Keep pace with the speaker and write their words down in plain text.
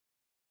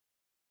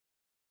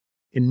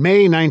In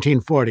May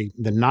 1940,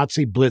 the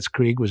Nazi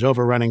Blitzkrieg was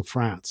overrunning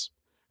France.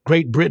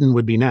 Great Britain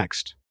would be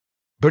next.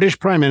 British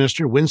Prime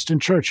Minister Winston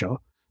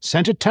Churchill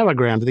sent a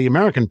telegram to the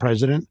American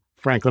President,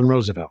 Franklin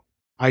Roosevelt.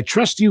 "I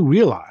trust you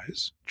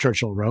realize,"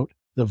 Churchill wrote,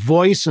 "the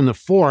voice and the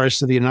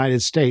force of the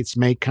United States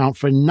may count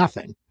for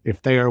nothing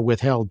if they are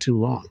withheld too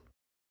long."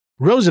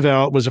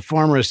 Roosevelt was a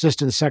former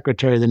Assistant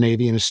Secretary of the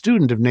Navy and a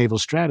student of naval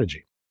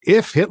strategy.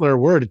 If Hitler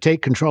were to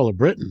take control of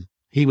Britain,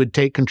 he would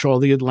take control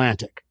of the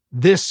Atlantic.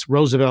 This,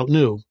 Roosevelt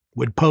knew,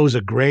 would pose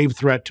a grave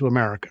threat to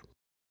America.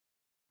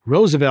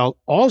 Roosevelt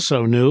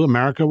also knew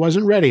America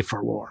wasn't ready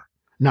for war.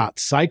 Not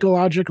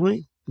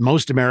psychologically.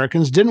 Most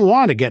Americans didn't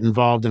want to get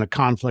involved in a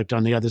conflict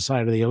on the other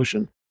side of the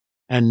ocean.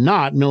 And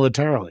not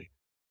militarily.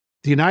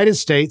 The United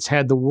States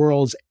had the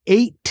world's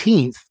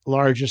 18th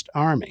largest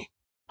army.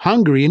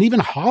 Hungary and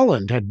even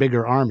Holland had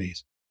bigger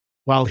armies,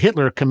 while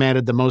Hitler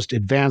commanded the most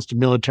advanced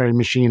military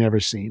machine ever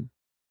seen.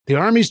 The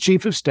Army's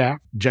Chief of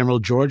Staff, General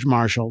George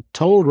Marshall,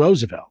 told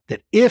Roosevelt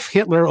that if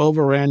Hitler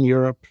overran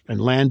Europe and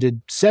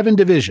landed 7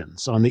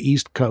 divisions on the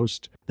East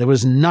Coast, there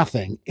was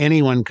nothing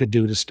anyone could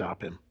do to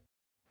stop him.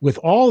 With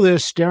all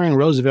this staring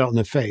Roosevelt in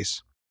the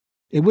face,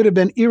 it would have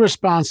been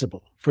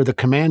irresponsible for the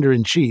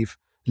commander-in-chief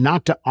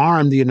not to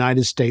arm the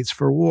United States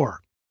for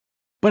war.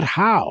 But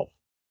how?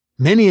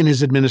 Many in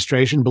his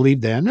administration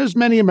believed then, as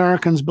many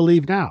Americans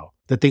believe now,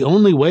 that the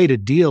only way to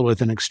deal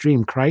with an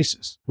extreme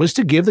crisis was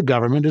to give the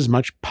government as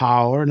much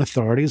power and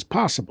authority as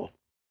possible.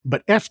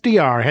 But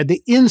FDR had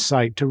the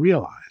insight to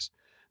realize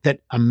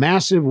that a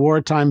massive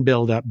wartime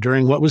buildup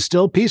during what was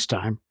still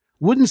peacetime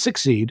wouldn't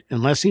succeed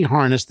unless he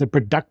harnessed the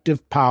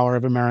productive power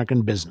of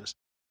American business.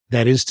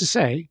 That is to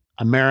say,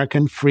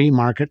 American free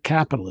market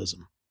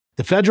capitalism.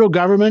 The federal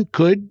government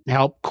could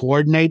help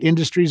coordinate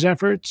industry's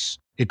efforts.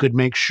 It could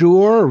make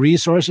sure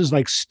resources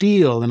like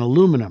steel and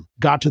aluminum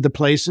got to the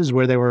places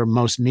where they were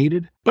most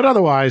needed, but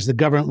otherwise the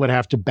government would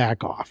have to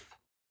back off.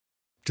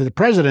 To the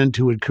president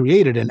who had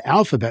created an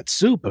alphabet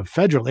soup of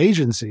federal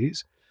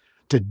agencies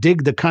to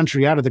dig the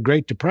country out of the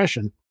Great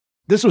Depression,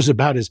 this was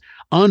about as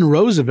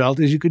un-Roosevelt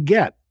as you could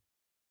get.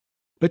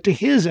 But to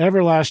his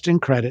everlasting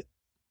credit,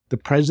 the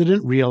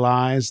president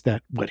realized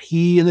that what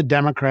he and the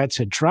Democrats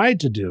had tried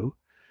to do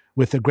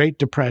with the Great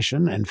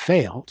Depression and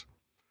failed,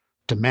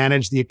 to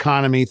manage the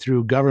economy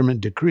through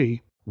government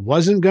decree,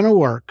 wasn't going to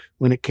work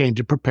when it came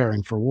to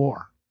preparing for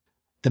war.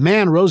 The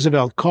man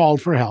Roosevelt called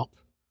for help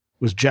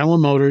was General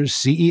Motors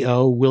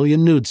CEO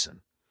William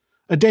Knudsen,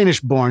 a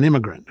Danish-born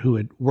immigrant who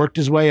had worked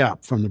his way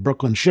up from the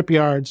Brooklyn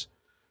shipyards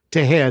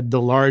to head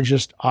the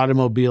largest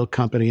automobile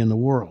company in the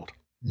world.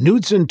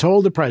 Knudsen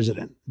told the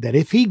president that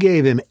if he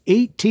gave him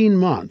 18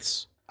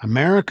 months,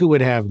 America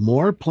would have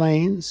more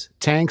planes,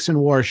 tanks, and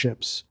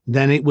warships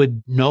than it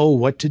would know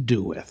what to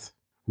do with.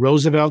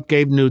 Roosevelt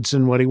gave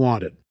Knudsen what he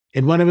wanted.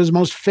 In one of his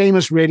most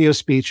famous radio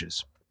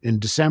speeches in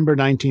December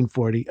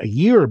 1940, a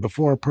year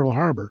before Pearl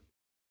Harbor,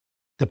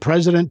 the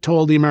president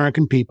told the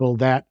American people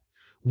that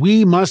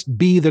we must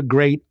be the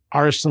great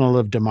arsenal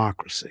of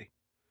democracy.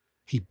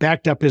 He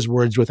backed up his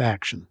words with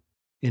action.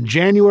 In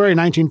January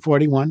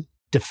 1941,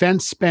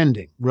 defense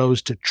spending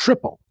rose to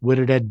triple what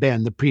it had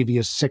been the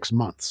previous 6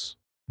 months.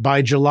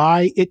 By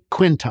July, it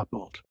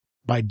quintupled.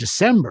 By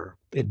December,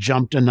 it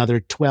jumped another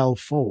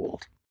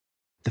 12-fold.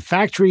 The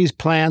factories,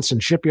 plants,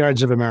 and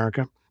shipyards of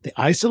America, the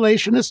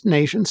isolationist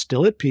nation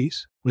still at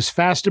peace, was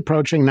fast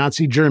approaching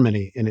Nazi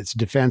Germany in its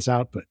defense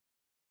output.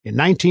 In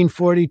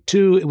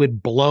 1942, it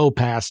would blow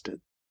past it.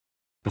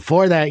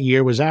 Before that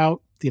year was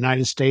out, the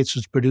United States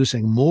was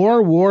producing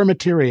more war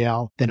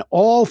material than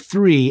all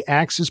 3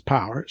 Axis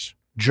powers,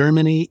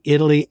 Germany,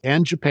 Italy,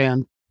 and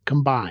Japan,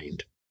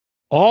 combined.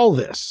 All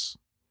this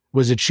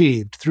was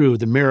achieved through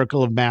the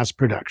miracle of mass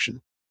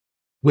production,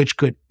 which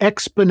could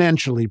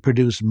exponentially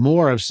produce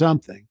more of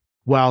something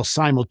while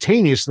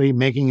simultaneously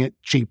making it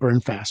cheaper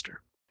and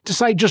faster. To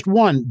cite just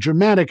one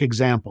dramatic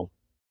example,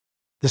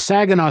 the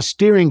Saginaw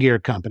Steering Gear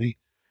Company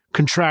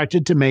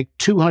contracted to make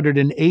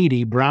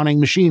 280 Browning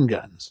machine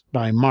guns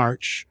by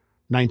March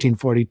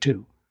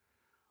 1942.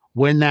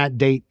 When that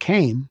date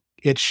came,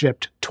 it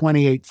shipped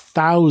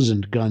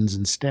 28,000 guns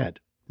instead.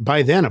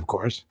 By then, of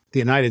course, the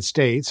United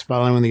States,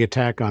 following the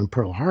attack on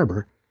Pearl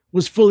Harbor,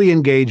 was fully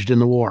engaged in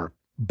the war,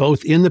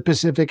 both in the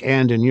Pacific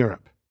and in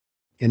Europe.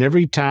 In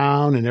every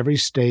town and every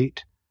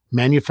state,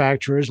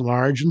 manufacturers,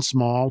 large and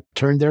small,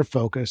 turned their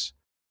focus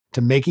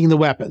to making the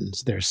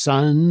weapons their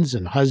sons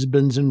and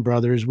husbands and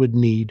brothers would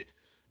need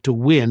to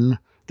win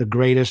the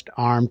greatest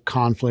armed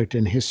conflict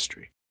in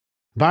history.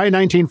 By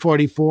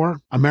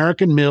 1944,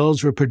 American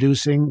mills were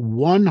producing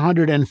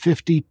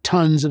 150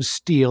 tons of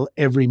steel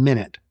every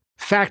minute.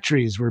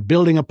 Factories were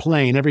building a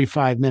plane every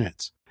 5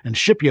 minutes, and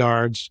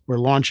shipyards were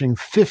launching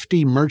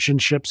 50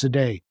 merchant ships a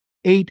day,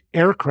 8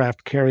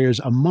 aircraft carriers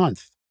a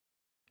month.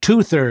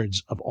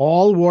 2/3 of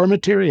all war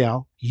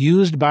material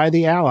used by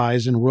the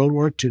Allies in World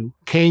War II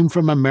came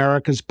from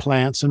America's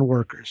plants and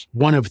workers.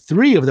 1 of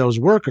 3 of those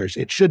workers,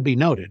 it should be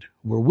noted,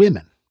 were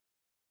women.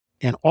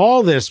 And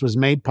all this was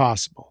made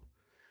possible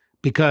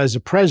because a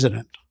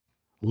president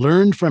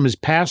learned from his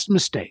past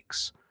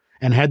mistakes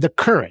and had the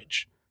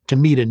courage to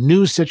meet a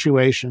new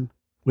situation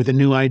with a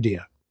new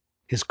idea.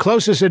 His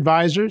closest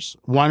advisors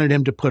wanted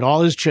him to put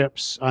all his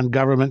chips on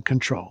government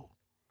control,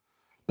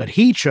 but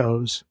he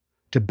chose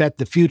to bet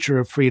the future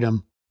of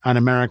freedom on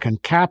American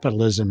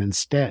capitalism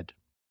instead.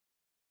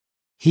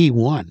 He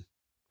won,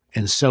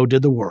 and so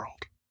did the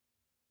world.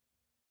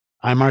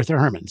 I'm Arthur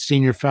Herman,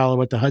 Senior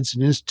Fellow at the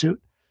Hudson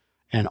Institute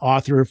and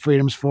author of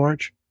Freedom's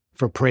Forge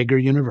for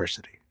Prager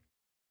University.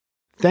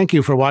 Thank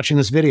you for watching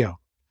this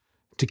video.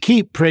 To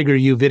keep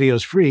PragerU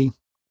videos free,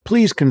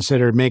 please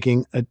consider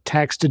making a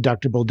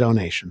tax-deductible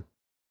donation.